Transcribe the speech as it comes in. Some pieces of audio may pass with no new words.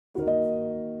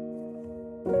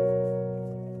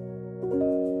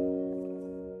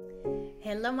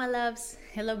Hello, my loves.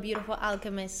 Hello, beautiful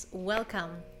alchemists. Welcome.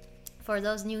 For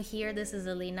those new here, this is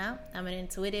Alina. I'm an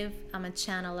intuitive, I'm a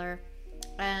channeler,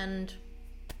 and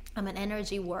I'm an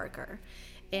energy worker.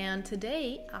 And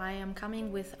today I am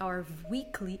coming with our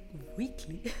weekly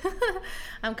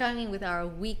I'm coming with our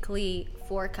weekly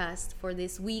forecast for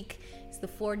this week. It's the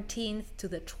 14th to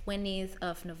the 20th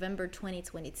of November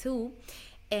 2022.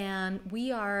 And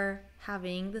we are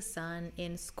having the sun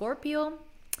in Scorpio.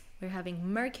 We're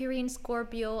having Mercury in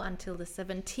Scorpio until the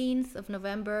 17th of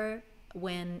November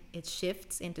when it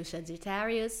shifts into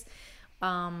Sagittarius.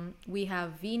 We have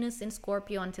Venus in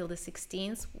Scorpio until the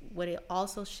 16th, where it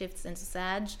also shifts into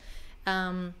Sag.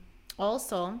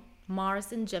 Also,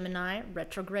 Mars in Gemini,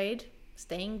 retrograde,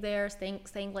 staying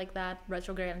like that,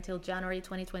 retrograde until January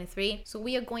 2023. So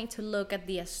we are going to look at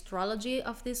the astrology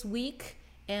of this week,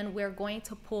 and we're going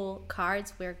to pull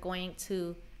cards. We're going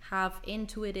to have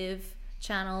intuitive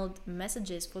channeled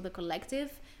messages for the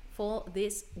collective for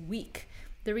this week.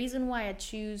 The reason why I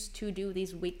choose to do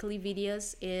these weekly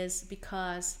videos is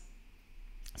because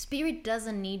Spirit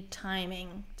doesn't need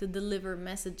timing to deliver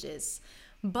messages,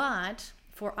 but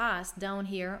for us down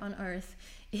here on Earth,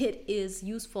 it is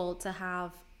useful to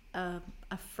have a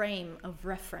frame of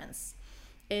reference.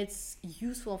 It's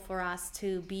useful for us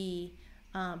to be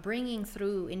bringing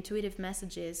through intuitive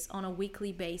messages on a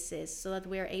weekly basis so that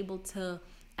we're able to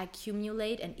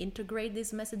accumulate and integrate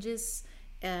these messages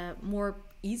more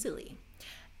easily.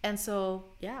 And so,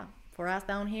 yeah, for us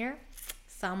down here,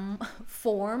 some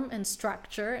form and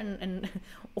structure and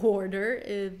order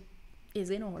is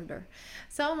in order.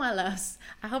 So, my loves,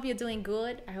 I hope you're doing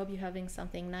good. I hope you're having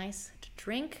something nice to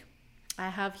drink. I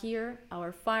have here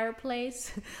our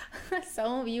fireplace.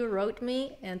 Some of you wrote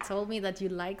me and told me that you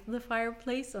liked the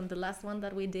fireplace on the last one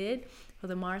that we did for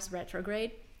the Mars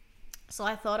retrograde. So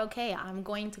I thought, okay, I'm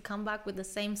going to come back with the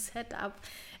same setup,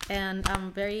 and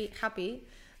I'm very happy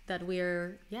that we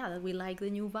like the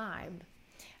new vibe.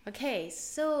 Okay,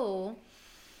 so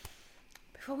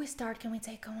before we start, can we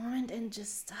take a moment and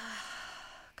just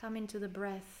come into the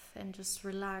breath and just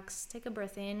relax? Take a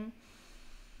breath in,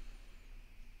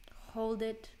 hold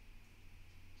it,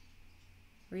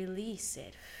 release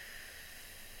it.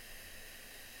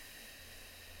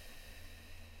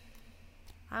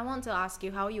 I want to ask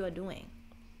you how you are doing.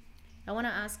 I want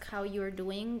to ask how you are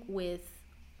doing with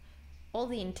all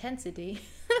the intensity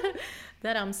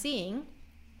that I'm seeing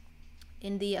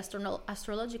in the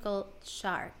astrological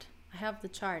chart. I have the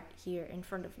chart here in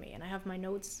front of me, and I have my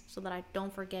notes so that I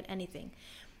don't forget anything.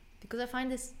 Because I find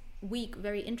this week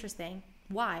very interesting.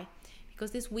 Why?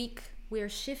 Because this week we're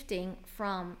shifting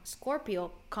from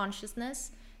Scorpio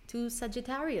consciousness to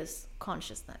Sagittarius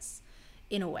consciousness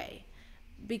in a way.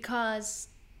 Because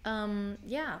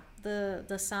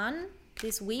the sun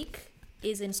this week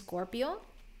is in Scorpio,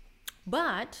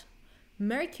 but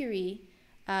Mercury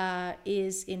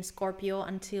is in Scorpio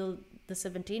until the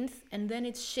 17th, and then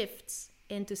it shifts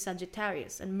into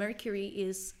Sagittarius, and Mercury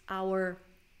is our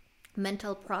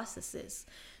mental processes.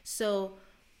 So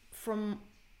from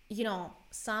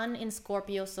sun in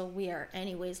Scorpio, so we are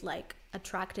anyways like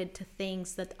attracted to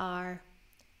things that are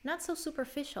not so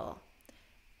superficial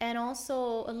and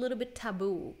also a little bit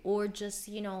taboo, or just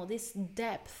this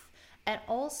depth. And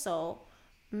also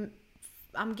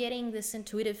I'm getting this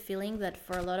intuitive feeling that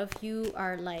for a lot of you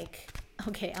are like,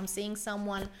 okay, I'm seeing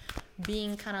someone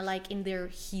being kind of like in their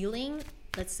healing,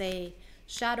 let's say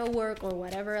shadow work or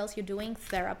whatever else you're doing,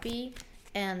 therapy,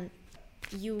 and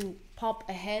you pop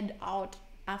a head out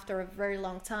after a very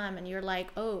long time and you're like,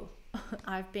 oh,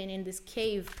 I've been in this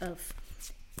cave of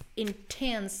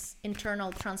intense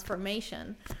internal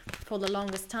transformation for the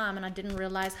longest time, and I didn't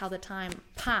realize how the time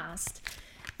passed.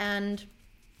 And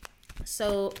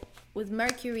so with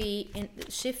Mercury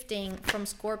shifting from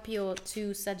Scorpio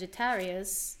to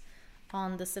Sagittarius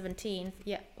on the 17th,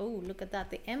 look at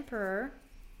that, the Emperor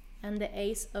and the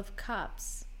Ace of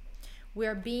Cups.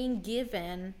 We're being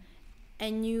given a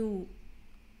new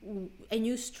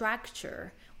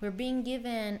structure. We're being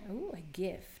given a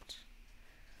gift.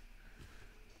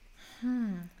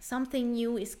 Something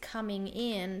new is coming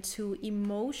in to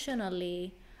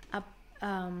emotionally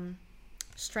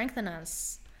strengthen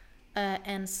us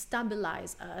and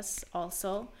stabilize us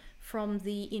also from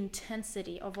the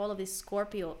intensity of all of this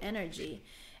Scorpio energy.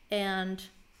 And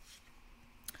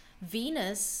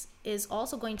Venus is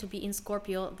also going to be in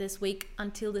Scorpio this week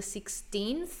until the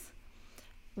 16th,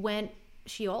 when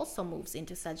she also moves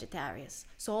into Sagittarius.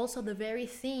 So also the very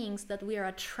things that we are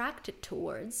attracted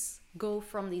towards go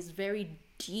from these very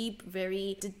deep,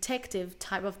 very detective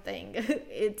type of thing.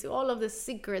 It's all of the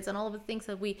secrets and all of the things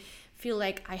that we feel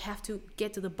like I have to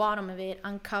get to the bottom of it,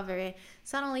 uncover it.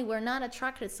 Suddenly we're not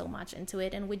attracted so much into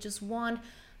it, and we just want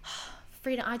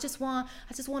freedom. I just want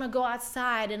to go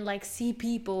outside and like see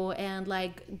people and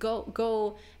like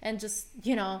go and just,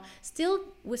 still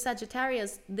with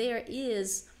Sagittarius there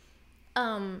is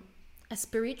a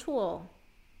spiritual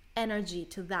energy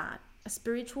to that, a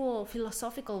spiritual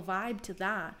philosophical vibe to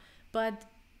that, but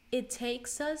it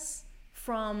takes us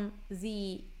from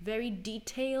the very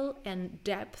detail and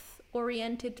depth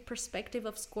oriented perspective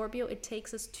of Scorpio. It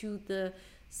takes us to the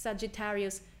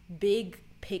Sagittarius big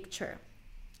picture.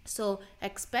 So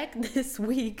expect this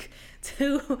week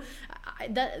to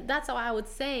that's how I would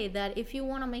say that if you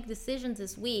want to make decisions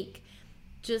this week,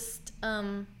 just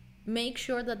make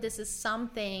sure that this is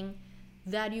something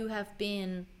that you have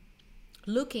been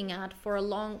looking at for a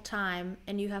long time,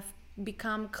 and you have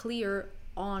become clear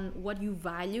on what you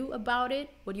value about it,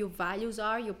 what your values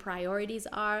are, your priorities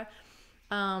are,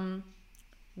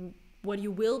 what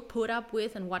you will put up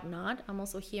with and what not. I'm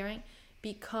also hearing,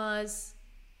 because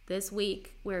this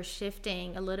week we're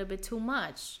shifting a little bit too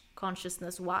much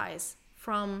consciousness wise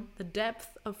from the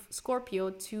depth of Scorpio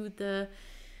to the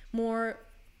more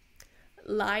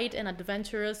light and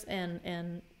adventurous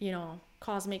and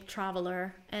cosmic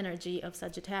traveler energy of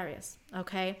Sagittarius.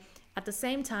 Okay, at the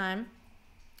same time,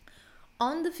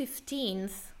 on the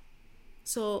 15th,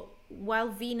 so while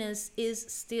Venus is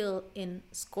still in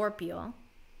Scorpio,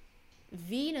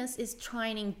 Venus is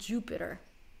trining Jupiter.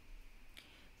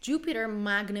 Jupiter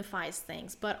magnifies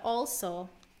things, but also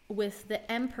with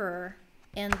the Emperor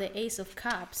and the Ace of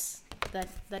Cups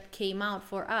that came out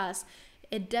for us,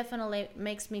 it definitely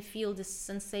makes me feel this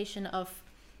sensation of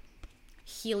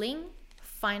healing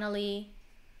finally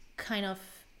kind of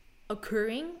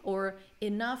occurring, or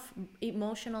enough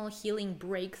emotional healing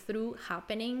breakthrough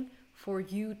happening for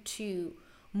you to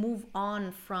move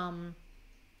on from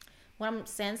what I'm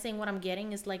sensing. What I'm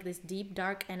getting is like this deep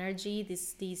dark energy,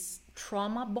 this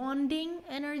trauma bonding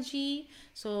energy.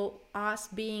 So us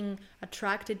being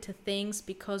attracted to things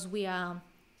because we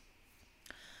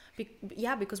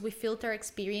because we filter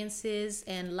experiences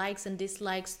and likes and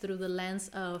dislikes through the lens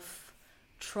of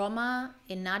trauma,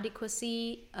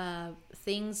 inadequacy,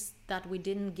 things that we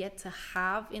didn't get to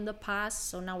have in the past.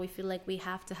 So now we feel like we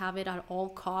have to have it at all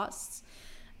costs.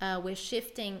 We're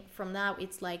shifting from that.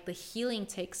 It's like the healing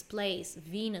takes place.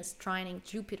 Venus trining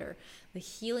Jupiter, the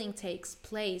healing takes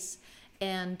place,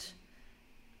 and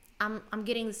I'm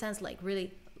getting the sense like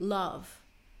really love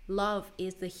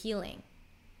is the healing.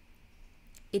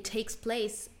 It takes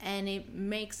place and it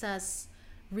makes us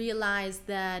realize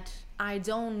that I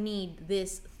don't need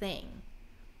this thing,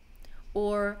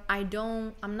 or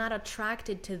I'm not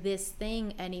attracted to this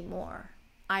thing anymore.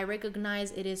 I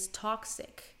recognize it is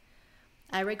toxic.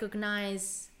 I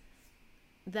recognize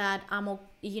that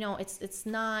it's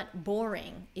not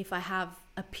boring if I have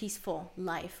a peaceful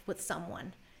life with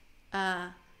someone.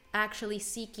 Actually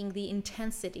seeking the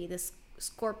intensity, this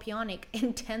scorpionic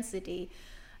intensity,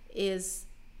 is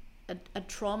a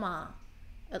trauma,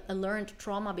 a learned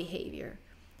trauma behavior.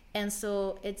 And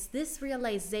so it's this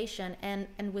realization,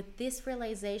 and with this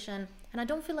realization, and I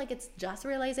don't feel like it's just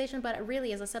realization, but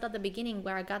really, as I said at the beginning,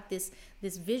 where I got this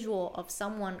visual of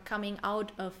someone coming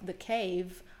out of the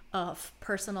cave of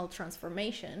personal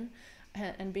transformation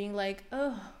and being like,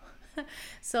 oh.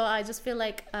 So I just feel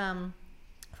like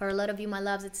for a lot of you, my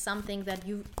loves, it's something that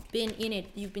you've been in it,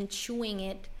 you've been chewing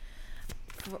it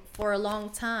for a long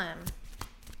time.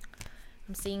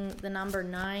 I'm seeing the number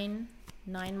 9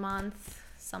 months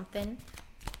something,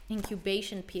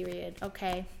 incubation period.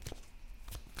 Okay.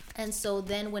 And so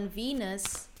then when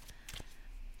Venus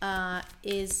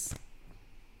is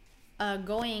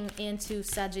going into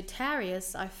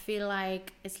Sagittarius, I feel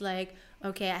like it's like,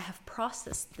 okay, I have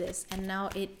processed this, and now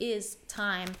it is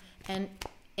time, and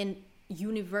in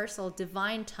universal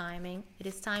divine timing, it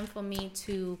is time for me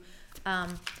to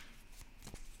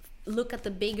look at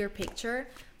the bigger picture.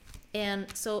 And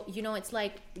so, it's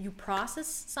like you process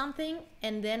something,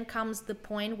 and then comes the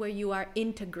point where you are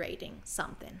integrating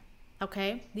something.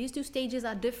 Okay, these two stages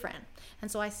are different. And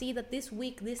so I see that this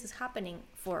week this is happening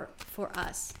for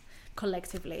us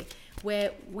collectively,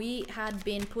 where we had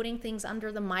been putting things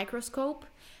under the microscope,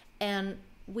 and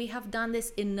we have done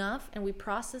this enough, and we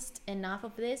processed enough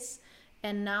of this,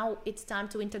 and now it's time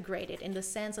to integrate it in the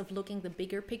sense of looking the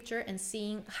bigger picture and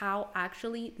seeing how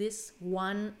actually this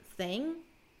one thing,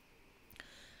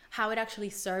 how it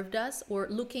actually served us, or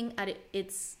looking at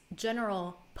its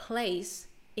general place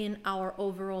in our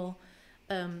overall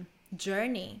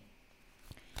journey.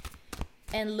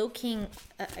 And looking,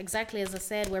 exactly as I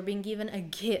said, we're being given a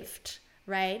gift,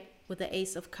 right? With the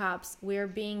Ace of Cups, we're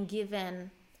being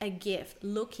given a gift,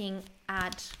 looking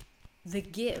at the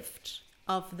gift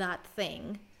of that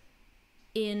thing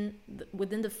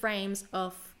within the frames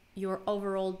of your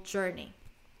overall journey.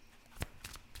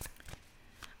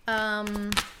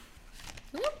 Oops,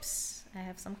 I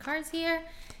have some cards here.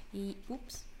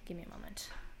 Oops, give me a moment.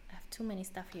 I have too many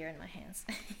stuff here in my hands.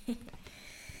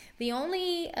 The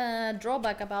only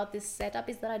drawback about this setup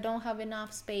is that I don't have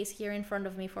enough space here in front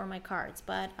of me for my cards,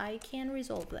 but I can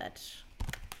resolve that.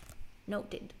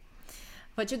 Noted.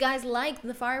 But you guys liked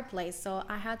the fireplace, so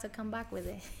I had to come back with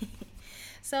it.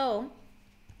 So,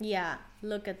 yeah,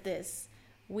 look at this.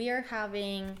 We are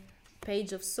having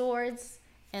Page of Swords,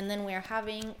 and then we are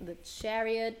having the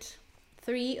Chariot,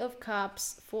 Three of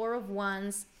Cups, Four of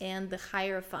Wands, and the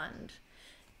Hierophant.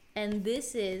 And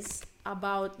this is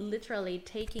about literally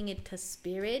taking it to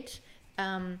spirit.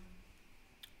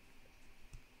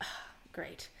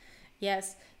 Great.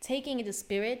 Yes, taking it to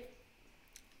spirit,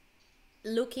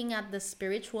 looking at the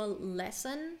spiritual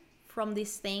lesson from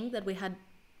this thing that we had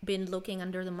been looking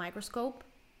under the microscope,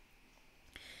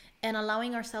 and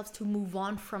allowing ourselves to move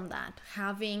on from that,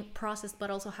 having processed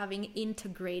but also having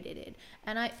integrated it.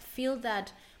 And I feel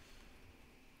that,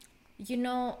 you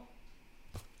know,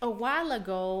 a while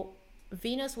ago,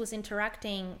 Venus was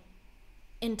interacting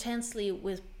intensely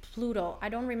with Pluto. I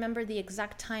don't remember the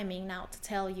exact timing now to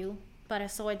tell you, but I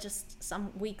saw it just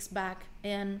some weeks back,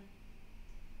 and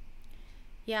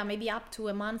yeah, maybe up to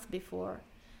a month before.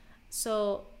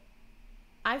 So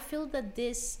I feel that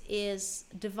this is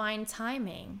divine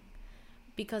timing,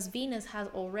 because Venus has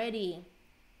already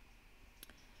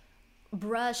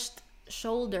brushed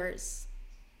shoulders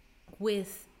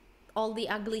with all the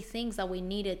ugly things that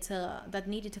needed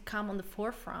to come on the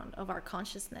forefront of our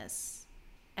consciousness,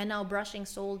 and now brushing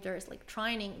shoulders, like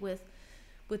trining with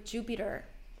Jupiter.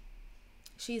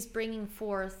 She's bringing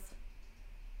forth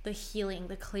the healing,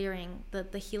 the clearing,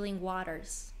 the healing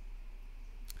waters.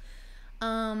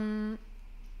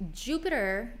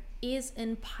 Jupiter is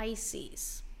in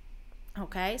Pisces,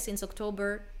 okay, since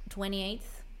October 28th.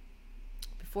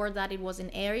 Before that, it was in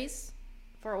Aries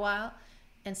for a while.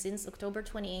 And since October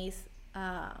 28th,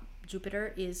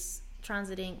 Jupiter is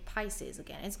transiting Pisces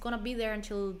again. It's going to be there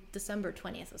until December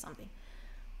 20th or something.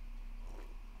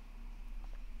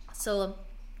 So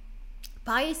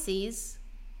Pisces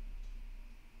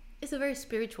is a very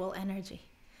spiritual energy.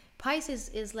 Pisces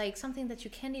is like something that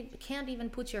you can't even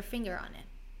put your finger on it.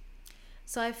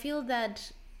 So I feel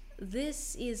that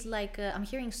this is like I'm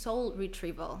hearing soul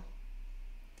retrieval.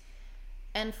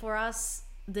 And for us,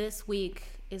 this week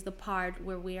is the part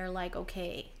where we are like,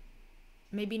 okay,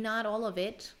 maybe not all of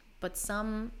it, but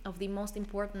some of the most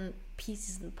important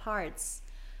pieces and parts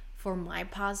for my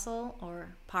puzzle,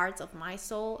 or parts of my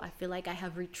soul, I feel like I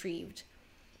have retrieved.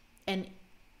 And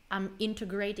I'm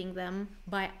integrating them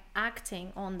by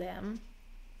acting on them,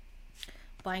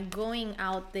 by going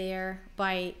out there,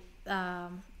 by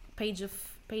Page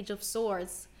of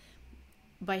Swords,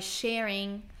 by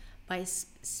sharing, by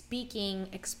speaking,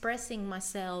 expressing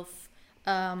myself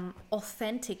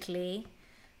authentically.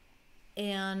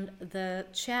 And the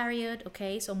Chariot,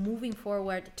 okay, so moving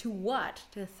forward to what?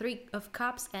 To the Three of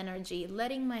Cups energy,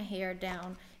 letting my hair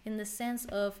down, in the sense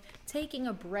of taking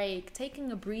a break,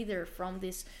 taking a breather from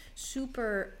this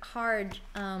super hard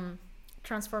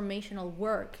transformational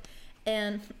work,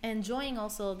 and enjoying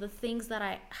also the things that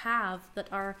I have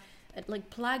that are like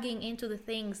plugging into the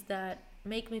things that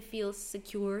make me feel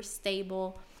secure,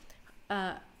 stable,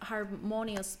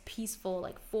 harmonious, peaceful,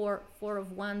 like four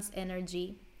of Wands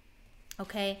energy,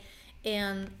 okay,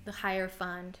 and the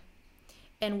Hierophant,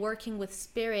 and working with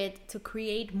spirit to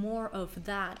create more of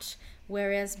that.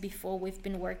 Whereas before we've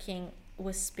been working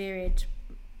with spirit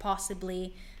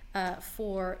possibly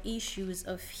for issues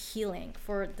of healing,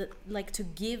 for the to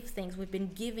give things. We've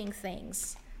been giving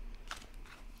things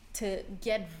to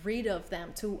get rid of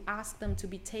them, to ask them to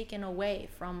be taken away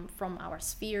from our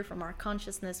sphere, from our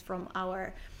consciousness, from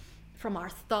our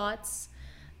thoughts.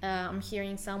 I'm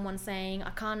hearing someone saying, I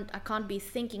can't be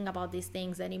thinking about these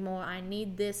things anymore. I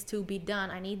need this to be done.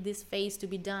 I need this phase to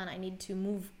be done. I need to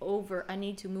move over. I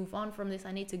need to move on from this.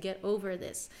 I need to get over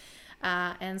this.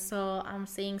 And so I'm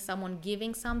seeing someone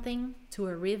giving something to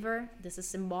a river. This is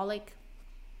symbolic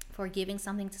for giving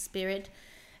something to spirit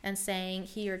and saying,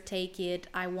 here, take it.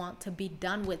 I want to be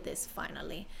done with this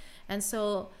finally. And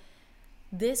so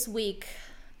this week,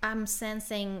 I'm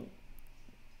sensing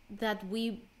that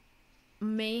we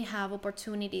may have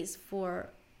opportunities for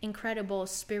incredible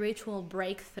spiritual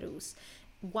breakthroughs.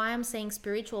 why I'm saying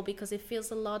spiritual, because it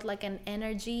feels a lot like an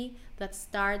energy that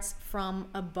starts from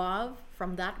above,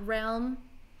 from that realm,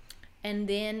 and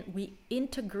then we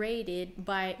integrate it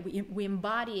by we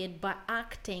embody it by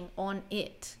acting on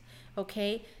it.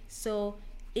 Okay, so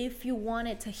if you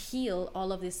wanted to heal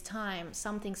all of this time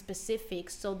something specific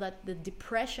so that the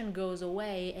depression goes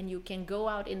away and you can go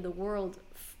out in the world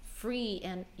free,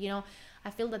 and I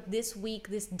feel that this week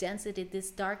this density, this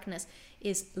darkness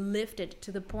is lifted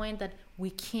to the point that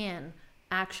we can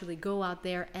actually go out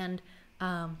there and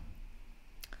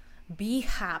be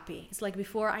happy. It's like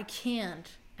before, I can't,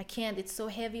 it's so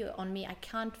heavy on me, I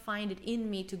can't find it in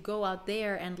me to go out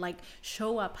there and like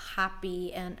show up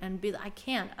happy and be, I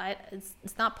can't,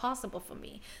 it's not possible for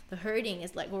me. The hurting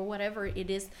is like, or whatever it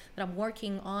is that I'm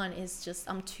working on is just,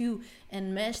 I'm too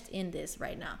enmeshed in this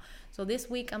right now. So this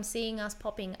week I'm seeing us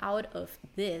popping out of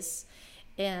this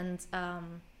and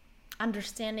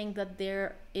understanding that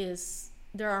there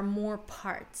are more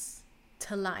parts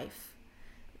to life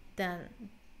than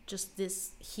just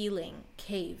this healing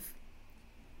cave.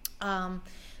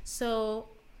 So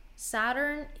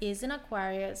Saturn is in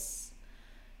Aquarius,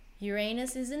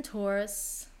 Uranus is in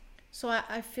Taurus. So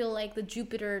I feel like the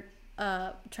Jupiter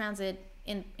transit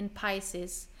in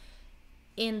Pisces,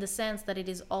 in the sense that it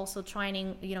is also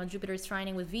trining, Jupiter is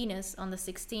trining with Venus on the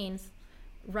 16th,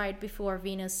 right before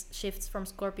Venus shifts from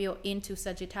Scorpio into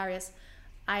Sagittarius.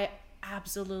 I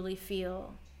absolutely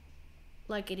feel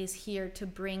like it is here to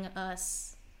bring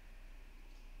us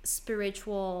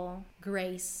spiritual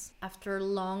grace after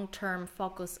long-term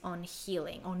focus on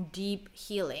healing, on deep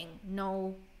healing,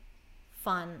 no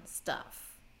fun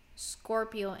stuff.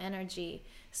 Scorpio energy,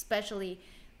 especially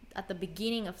at the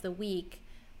beginning of the week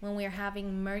when we're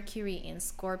having Mercury in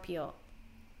Scorpio,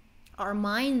 our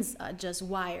minds are just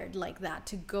wired like that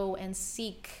to go and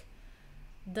seek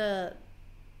the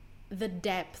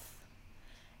depth.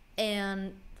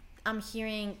 And I'm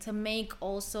hearing to make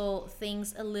also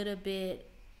things a little bit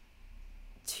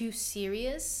too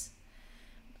serious,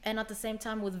 and at the same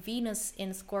time with Venus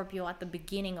in Scorpio at the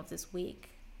beginning of this week,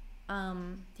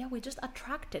 we're just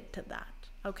attracted to that.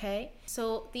 Okay,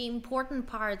 so the important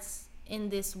parts in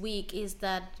this week is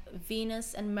that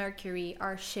Venus and Mercury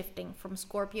are shifting from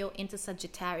Scorpio into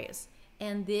Sagittarius,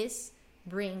 and this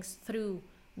brings through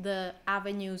the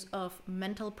avenues of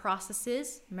mental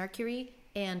processes, Mercury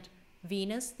and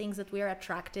Venus, things that we are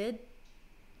attracted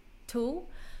to.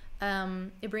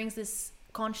 It brings this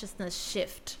consciousness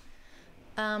shift.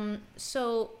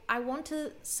 So I want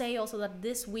to say also that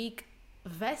this week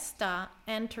Vesta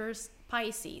enters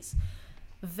Pisces.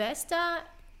 Vesta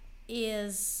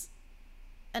is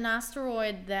an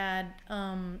asteroid that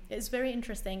is very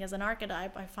interesting as an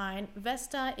archetype, I find.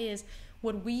 Vesta is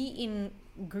what we in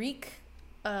Greek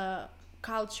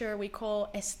culture we call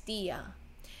Estia,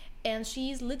 and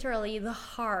she's literally the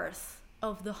hearth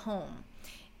of the home.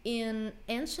 In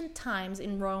ancient times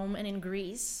in Rome and in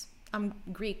Greece, I'm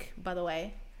Greek, by the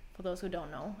way, for those who don't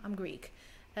know, I'm Greek.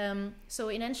 So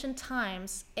in ancient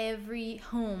times, every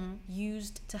home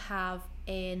used to have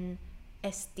an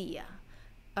estia,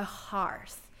 a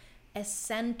hearth, a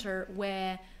center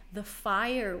where the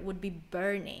fire would be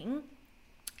burning.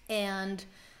 And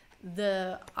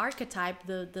the archetype,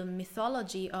 the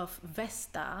mythology of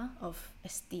Vesta, of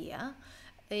Estia,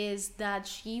 is that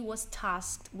she was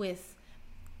tasked with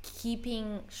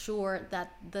keeping sure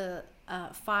that the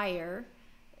fire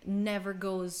never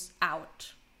goes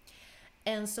out.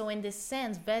 And so in this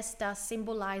sense, Vesta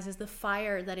symbolizes the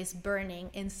fire that is burning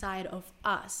inside of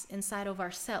us, inside of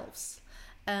ourselves.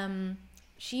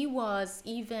 She was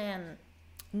even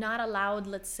not allowed,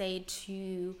 let's say,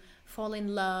 to fall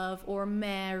in love or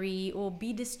marry or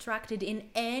be distracted in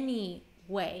any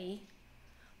way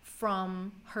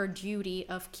from her duty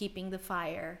of keeping the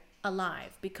fire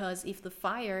alive. Because if the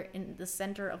fire in the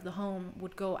center of the home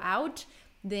would go out,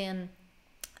 then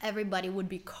everybody would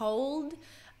be cold.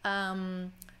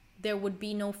 There would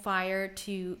be no fire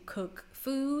to cook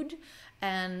food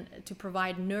and to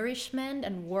provide nourishment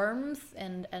and warmth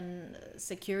and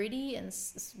security and,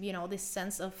 you know, this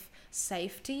sense of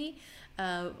safety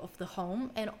of the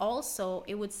home. And also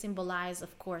it would symbolize,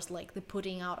 of course, like the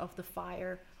putting out of the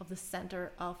fire of the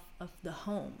center of the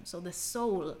home. So the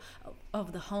soul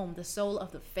of the home, the soul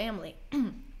of the family,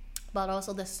 but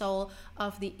also the soul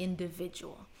of the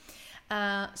individual.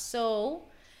 So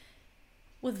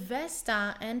with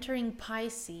Vesta entering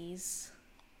Pisces,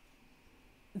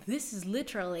 this is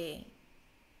literally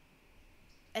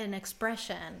an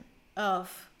expression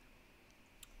of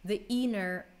the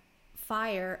inner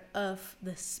fire of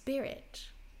the spirit,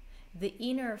 the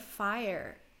inner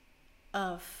fire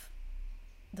of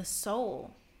the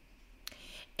soul.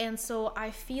 And so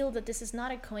I feel that this is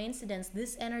not a coincidence.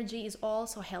 This energy is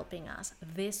also helping us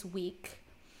this week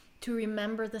to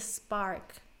remember the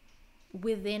spark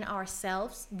within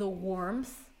ourselves, the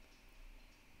warmth,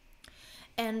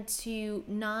 and to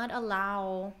not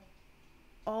allow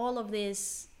all of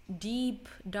this deep,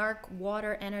 dark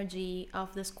water energy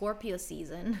of the Scorpio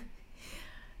season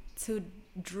to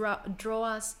draw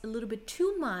us a little bit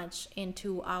too much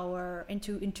into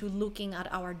looking at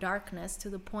our darkness, to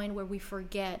the point where we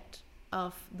forget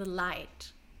of the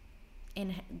light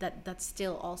and that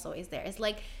still also is there. It's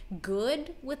like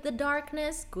good with the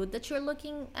darkness, good that you're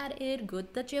looking at it,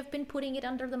 good that you have been putting it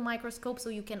under the microscope so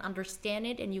you can understand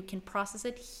it and you can process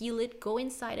it, heal it, go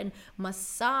inside and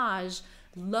massage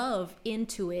love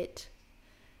into it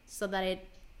so that it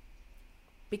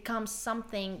becomes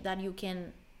something that you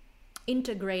can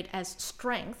integrate as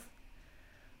strength.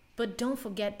 But don't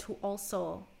forget to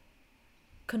also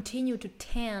continue to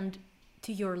tend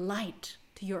to your light,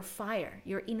 to your fire,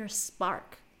 your inner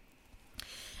spark.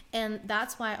 And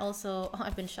that's why also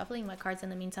I've been shuffling my cards in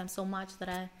the meantime so much that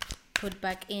I put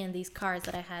back in these cards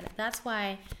that I had. That's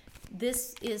why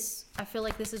I feel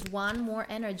like this is one more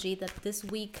energy that this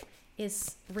week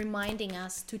is reminding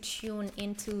us to tune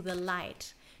into the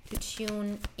light, to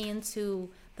tune into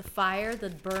the fire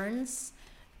that burns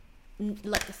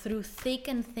like through thick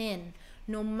and thin,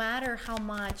 no matter how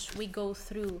much we go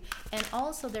through. And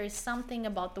also there is something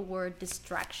about the word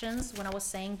distractions. When I was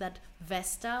saying that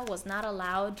Vesta was not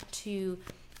allowed to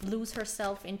lose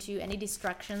herself into any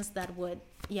distractions that would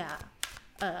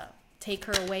take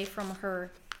her away from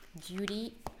her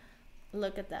duty.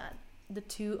 Look at that, the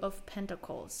Two of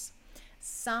Pentacles.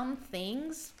 Some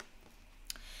things,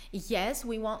 yes,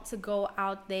 we want to go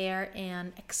out there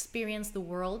and experience the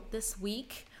world this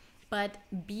week, but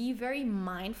be very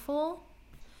mindful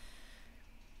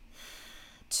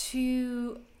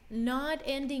to not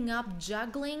ending up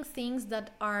juggling things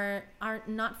that are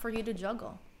not for you to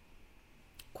juggle,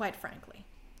 quite frankly.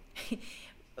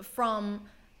 From,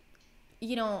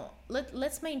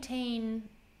 let's maintain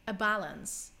a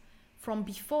balance. From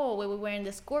before, where we were in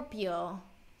the Scorpio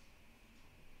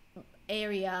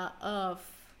area of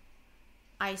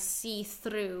I see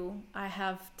through, I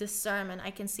have discernment,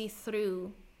 I can see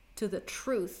through to the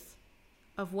truth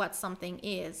of what something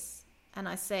is, and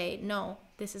I say, no,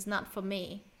 this is not for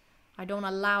me. I don't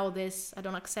allow this, I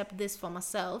don't accept this for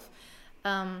myself.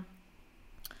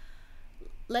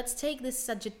 Let's take this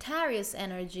Sagittarius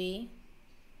energy,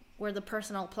 where the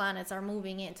personal planets are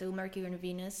moving into Mercury and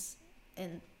Venus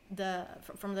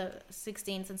from the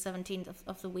 16th and 17th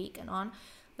of the week and on.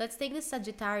 Let's take this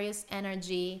Sagittarius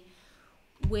energy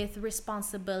with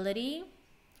responsibility.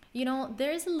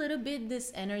 There's a little bit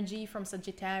this energy from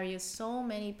Sagittarius. So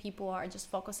many people are just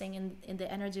focusing in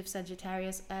the energy of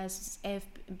Sagittarius as if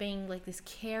being like this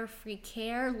carefree,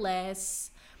 careless.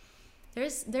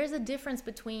 There's a difference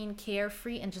between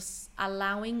carefree and just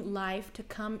allowing life to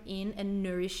come in and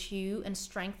nourish you and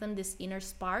strengthen this inner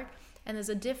spark. And there's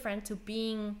a difference to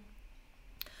being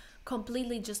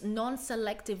completely just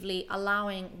non-selectively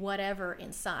allowing whatever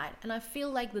inside. And I feel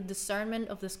like the discernment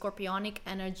of the scorpionic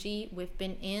energy we've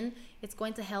been in, it's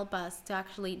going to help us to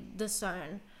actually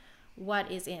discern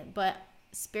what is in. But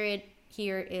Spirit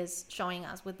here is showing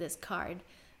us with this card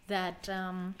that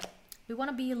we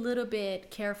want to be a little bit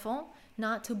careful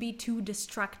not to be too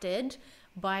distracted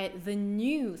by the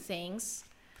new things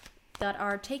that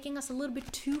are taking us a little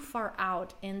bit too far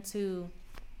out into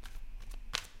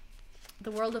the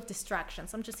world of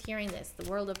distractions. I'm just hearing this, the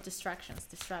world of distractions.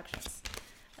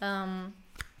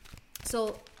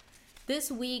 So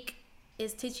this week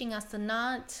is teaching us to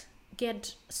not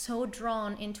get so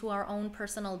drawn into our own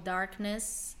personal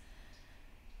darkness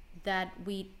that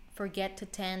we forget to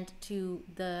tend to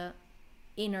the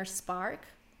inner spark,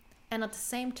 and at the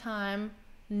same time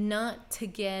not to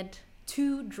get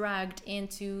too dragged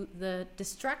into the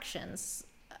distractions.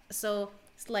 So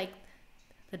it's like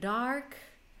the dark,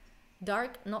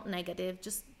 not negative,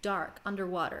 just dark,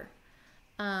 underwater,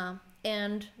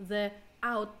 and the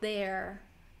out there,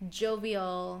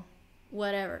 jovial,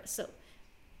 whatever. So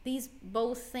these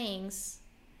both things,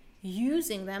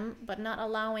 using them but not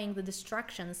allowing the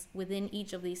distractions within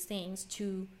each of these things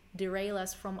to derail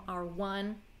us from our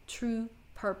one true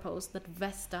purpose that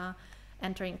Vesta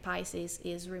entering Pisces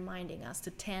is reminding us, to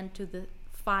tend to the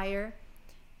fire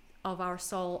of our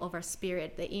soul, of our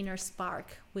spirit, the inner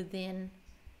spark within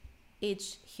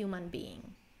each human being,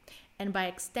 and by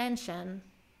extension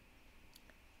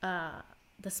the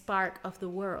spark of the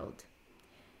world,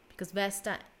 because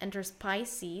Vesta enters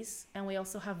Pisces and we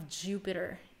also have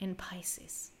Jupiter in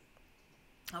Pisces.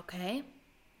 Okay,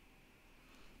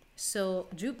 So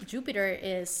Jupiter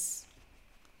is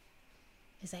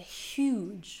a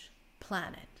huge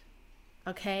planet,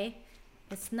 okay?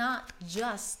 It's not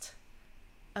just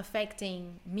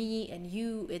affecting me and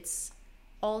you, it's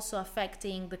also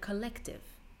affecting the collective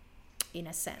in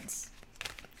a sense.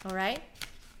 All right?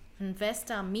 And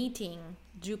Vesta meeting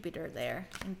Jupiter there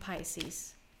in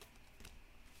Pisces.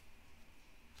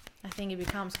 I think it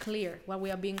becomes clear what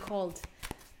we are being called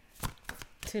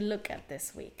to look at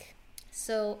this week.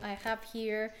 So I have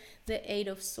here the Eight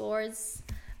of Swords,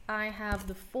 I have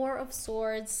the Four of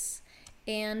Swords,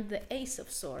 and the Ace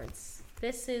of Swords.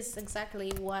 This is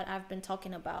exactly what I've been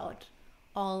talking about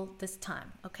all this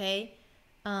time, okay?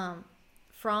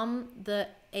 From the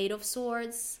Eight of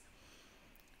Swords,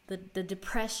 the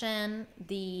depression,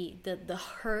 the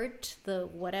hurt, the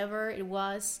whatever it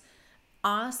was,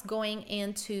 us going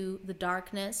into the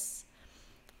darkness,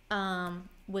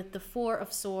 with the Four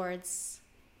of Swords,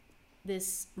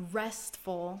 this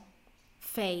restful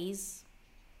phase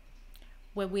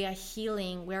where we are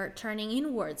healing, we're turning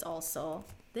inwards also.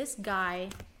 This guy,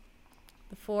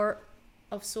 the Four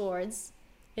of Swords,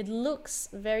 it looks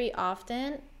very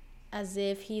often as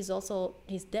if he's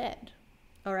dead,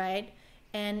 all right?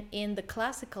 And in the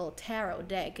classical tarot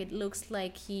deck, it looks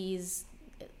like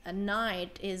a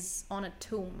knight is on a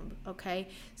tomb, okay?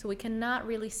 So we cannot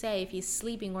really say if he's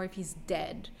sleeping or if he's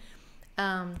dead.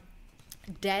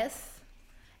 Death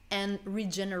and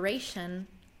regeneration,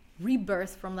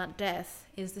 rebirth from that death,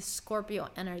 is the Scorpio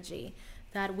energy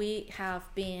that we have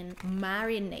been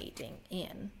marinating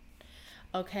in,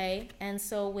 okay? And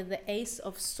so with the Ace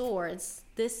of Swords,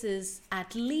 this is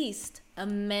at least a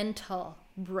mental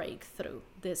breakthrough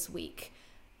this week.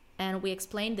 And we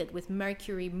explained it with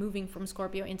Mercury moving from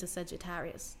Scorpio into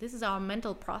Sagittarius. This is our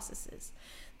mental processes.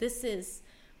 This is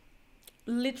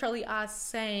literally us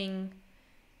saying,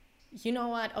 you know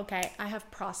what? Okay, I have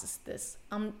processed this.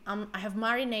 I have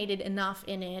marinated enough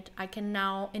in it. I can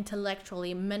now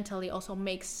intellectually, mentally also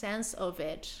make sense of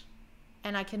it.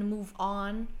 And I can move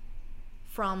on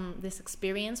from this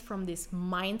experience, from this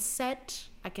mindset.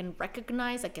 I can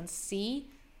recognize, I can see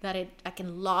that I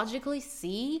can logically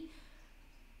see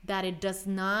that it does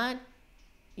not,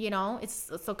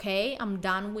 it's okay, I'm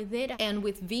done with it. And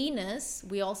with Venus,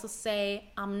 we also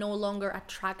say, I'm no longer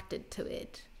attracted to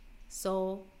it.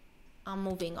 So I'm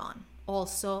moving on,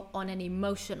 also on an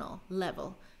emotional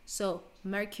level. So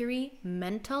Mercury,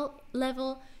 mental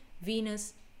level,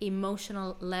 Venus,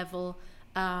 emotional level,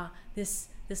 this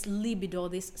libido,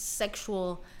 this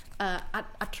sexual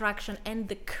attraction, and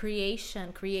the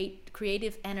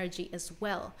creative energy as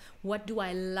well. What do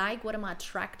I like? What am I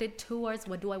attracted towards?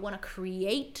 What do I want to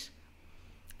create?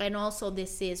 And also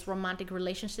this is romantic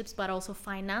relationships, but also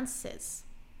finances.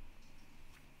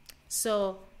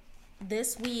 So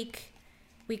this week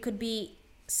we could be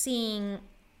seeing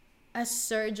a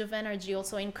surge of energy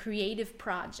also in creative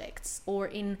projects, or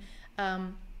in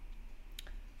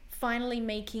finally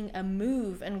making a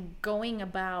move and going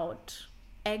about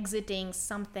exiting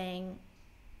something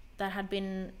that had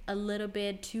been a little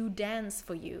bit too dense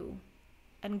for you,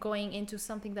 and going into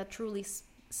something that truly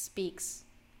speaks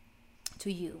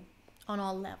to you on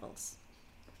all levels.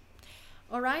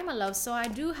 All right, my love. So I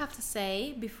do have to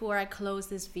say, before I close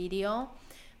this video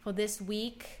for this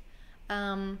week,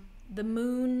 the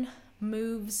moon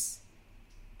moves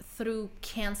through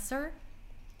Cancer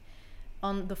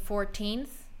on the 14th.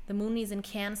 The moon is in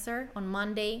Cancer on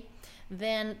Monday.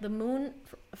 Then the moon,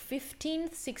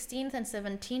 15th, 16th, and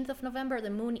 17th of November, the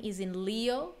moon is in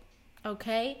Leo,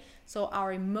 okay? So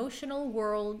our emotional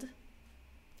world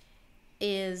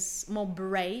is more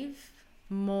brave,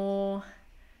 more,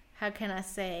 how can I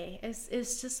say?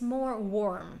 It's just more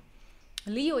warm.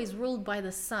 Leo is ruled by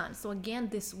the sun. So again,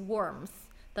 this warmth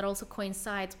that also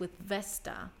coincides with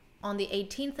Vesta. On the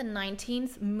 18th and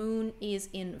 19th, moon is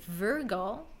in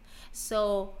Virgo.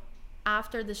 So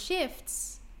after the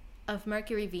shifts of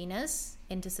Mercury, Venus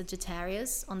into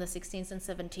Sagittarius on the 16th and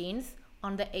 17th,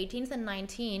 on the 18th and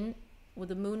 19th, with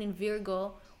the moon in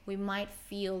Virgo, we might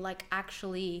feel like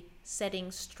actually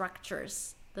setting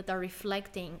structures that are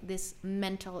reflecting this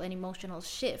mental and emotional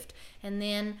shift. And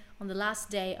then on the last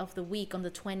day of the week, on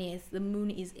the 20th, the moon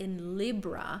is in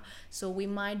Libra. So we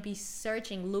might be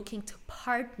looking to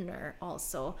partner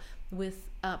also with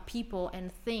people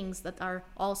and things that are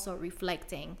also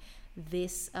reflecting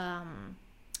this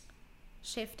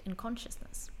shift in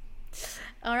consciousness.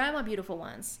 All right, my beautiful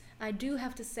ones. I do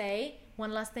have to say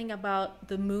one last thing about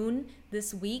the moon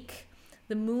this week.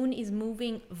 The moon is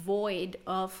moving void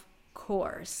of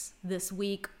course this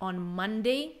week on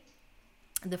Monday,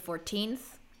 the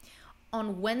 14th,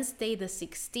 on Wednesday, the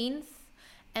 16th,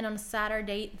 and on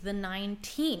Saturday the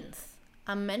 19th.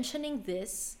 I'm mentioning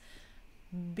this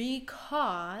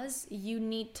because you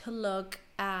need to look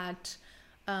at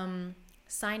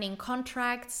signing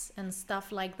contracts and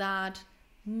stuff like that.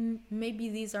 Maybe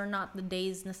these are not the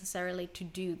days necessarily to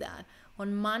do that.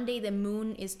 On Monday, the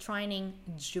moon is trining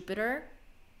Jupiter.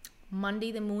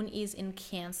 Monday, the moon is in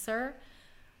Cancer.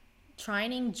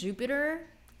 Trining Jupiter,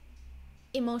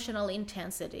 emotional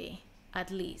intensity,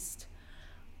 at least.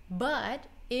 But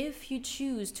if you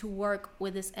choose to work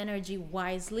with this energy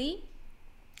wisely,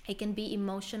 it can be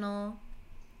emotional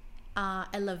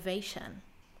elevation.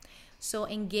 So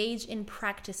engage in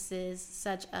practices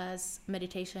such as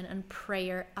meditation and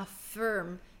prayer.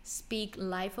 Affirm, speak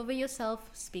life over yourself,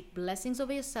 speak blessings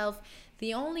over yourself.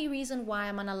 The only reason why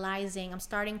I'm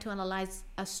starting to analyze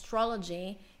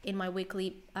astrology in my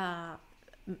weekly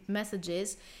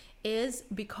messages is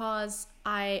because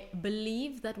I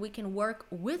believe that we can work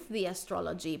with the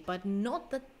astrology, but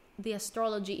not that the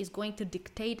astrology is going to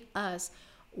dictate us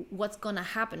what's going to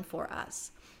happen for us.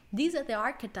 These are the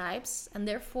archetypes, and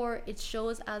therefore it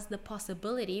shows us the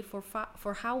possibility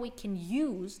for how we can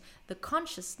use the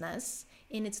consciousness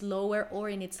in its lower or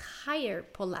in its higher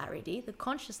polarity, the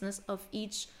consciousness of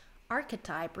each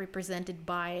archetype represented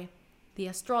by the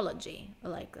astrology,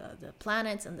 like the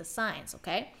planets and the signs,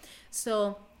 okay?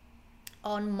 So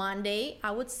on Monday,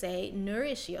 I would say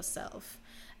nourish yourself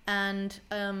and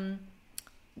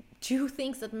do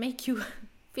things that make you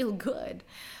feel good.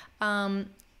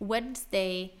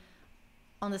 Wednesday,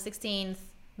 on the 16th,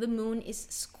 the moon is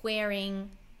squaring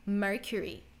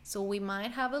Mercury. So we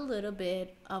might have a little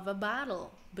bit of a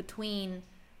battle between,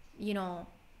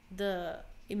 the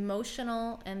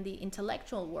emotional and the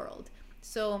intellectual world.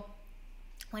 So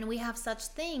when we have such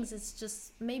things, it's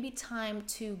just maybe time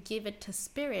to give it to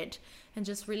spirit and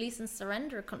just release and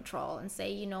surrender control and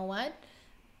say, you know what?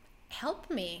 Help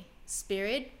me,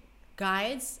 spirit,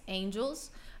 guides,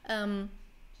 angels.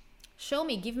 Show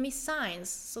me, give me signs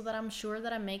so that I'm sure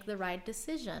that I make the right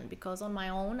decision, because on my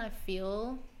own I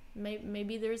feel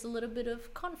maybe there's a little bit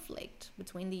of conflict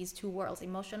between these two worlds,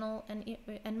 emotional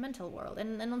and mental world.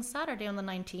 And on Saturday, on the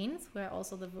 19th, where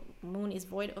also the moon is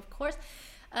void, of course,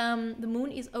 the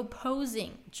moon is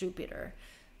opposing Jupiter.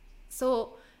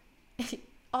 So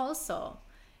also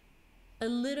a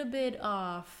little bit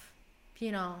of,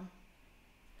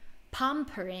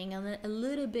 pampering and a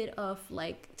little bit of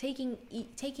like taking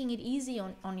it easy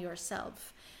on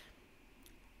yourself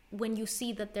when you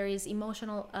see that there is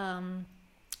emotional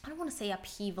I don't want to say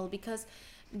upheaval, because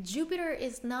Jupiter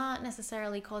is not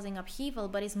necessarily causing upheaval,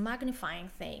 but is magnifying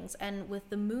things. And with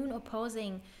the moon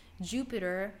opposing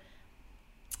Jupiter,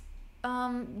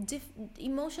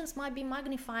 emotions might be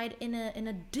magnified in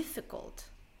a difficult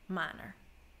manner.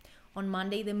 On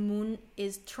Monday, the moon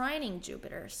is trining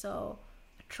Jupiter, so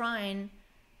trine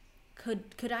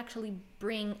could actually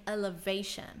bring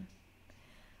elevation.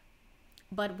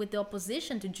 But with the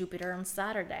opposition to Jupiter on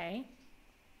Saturday,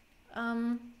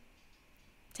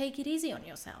 take it easy on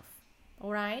yourself,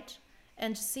 all right?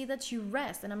 And see that you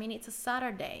rest. And I mean, it's a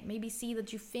Saturday. Maybe see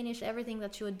that you finish everything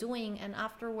that you are doing, and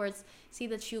afterwards see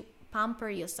that you pamper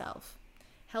yourself.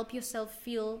 Help yourself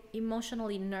feel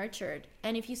emotionally nurtured.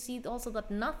 And if you see also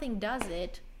that nothing does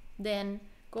it, then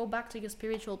go back to your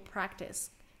spiritual practice.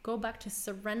 Go back to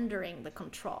surrendering the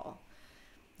control.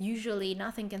 Usually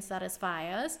nothing can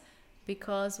satisfy us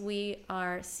because we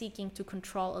are seeking to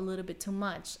control a little bit too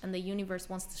much, and the universe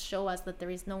wants to show us that there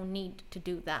is no need to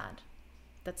do that,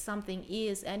 that something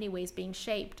is anyways being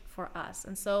shaped for us.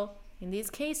 And so in these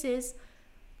cases,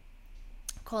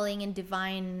 calling in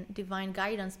divine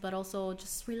guidance, but also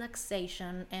just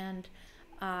relaxation and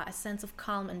a sense of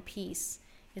calm and peace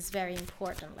is very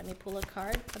important. Let me pull a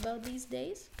card about these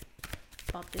days.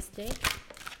 About this day.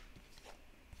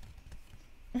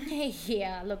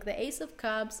 Yeah, look, the Ace of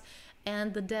Cups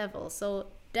and the Devil. So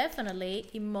definitely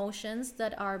emotions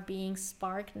that are being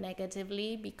sparked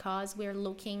negatively because we're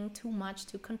looking too much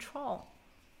to control.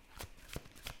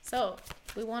 So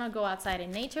we want to go outside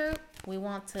in nature. We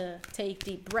want to take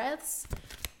deep breaths.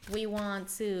 We want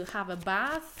to have a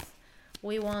bath.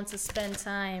 We want to spend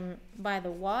time by the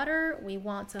water. We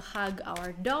want to hug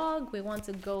our dog. We want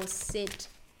to go sit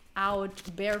out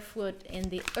barefoot in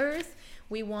the earth.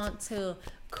 We want to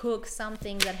cook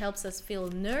something that helps us feel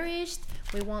nourished.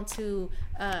 We want to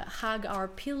hug our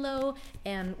pillow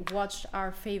and watch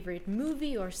our favorite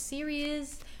movie or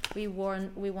series. We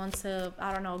want to,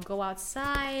 I don't know, go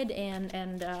outside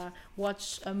and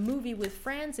watch a movie with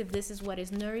friends if this is what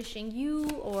is nourishing you,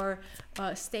 or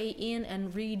stay in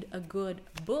and read a good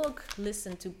book,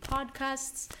 listen to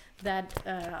podcasts that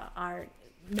are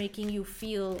making you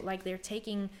feel like they're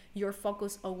taking your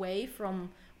focus away from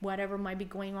whatever might be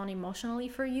going on emotionally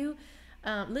for you.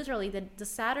 Literally, the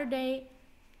Saturday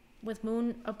with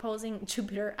moon opposing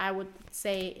Jupiter, I would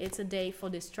say it's a day for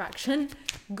distraction.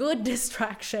 Good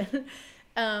distraction.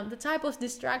 The type of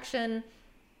distraction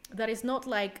that is not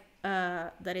like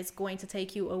that is going to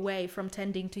take you away from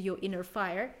tending to your inner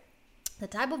fire. The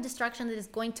type of distraction that is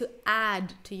going to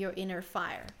add to your inner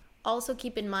fire. Also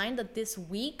keep in mind that this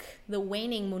week, the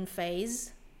waning moon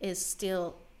phase is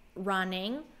still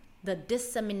running. The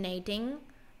disseminating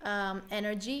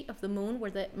energy of the moon,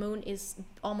 where the moon is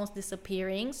almost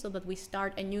disappearing, so that we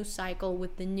start a new cycle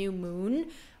with the new moon.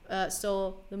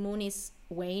 So the moon is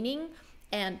waning,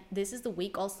 and this is the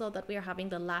week also that we are having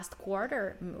the last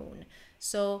quarter moon.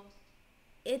 So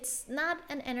it's not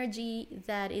an energy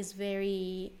that is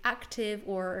very active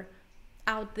or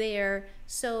out there.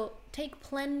 So take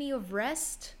plenty of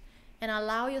rest and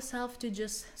allow yourself to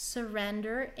just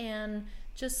surrender and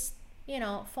just,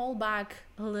 fall back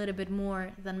a little bit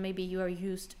more than maybe you are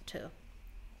used to.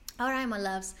 All right, my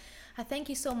loves. I thank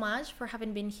you so much for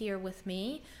having been here with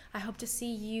me. I hope to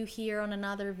see you here on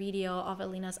another video of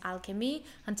Alina's Alchemy.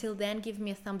 Until then, give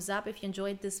me a thumbs up if you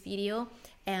enjoyed this video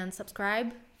and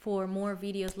subscribe for more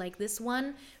videos like this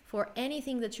one. For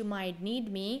anything that you might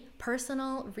need me,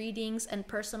 personal readings and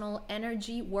personal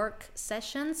energy work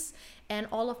sessions, and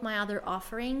all of my other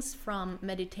offerings from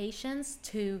meditations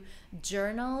to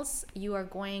journals, you are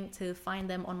going to find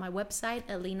them on my website,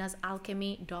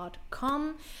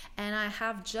 elinasalchemy.com. And I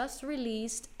have just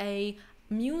released a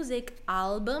music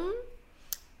album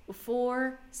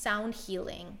for sound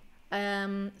healing.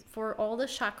 For all the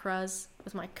chakras,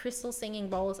 with my crystal singing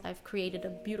bowls, I've created a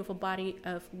beautiful body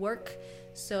of work.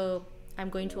 So I'm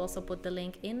going to also put the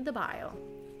link in the bio.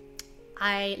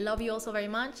 I love you all so very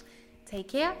much. Take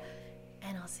care,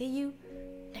 and I'll see you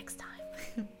next time.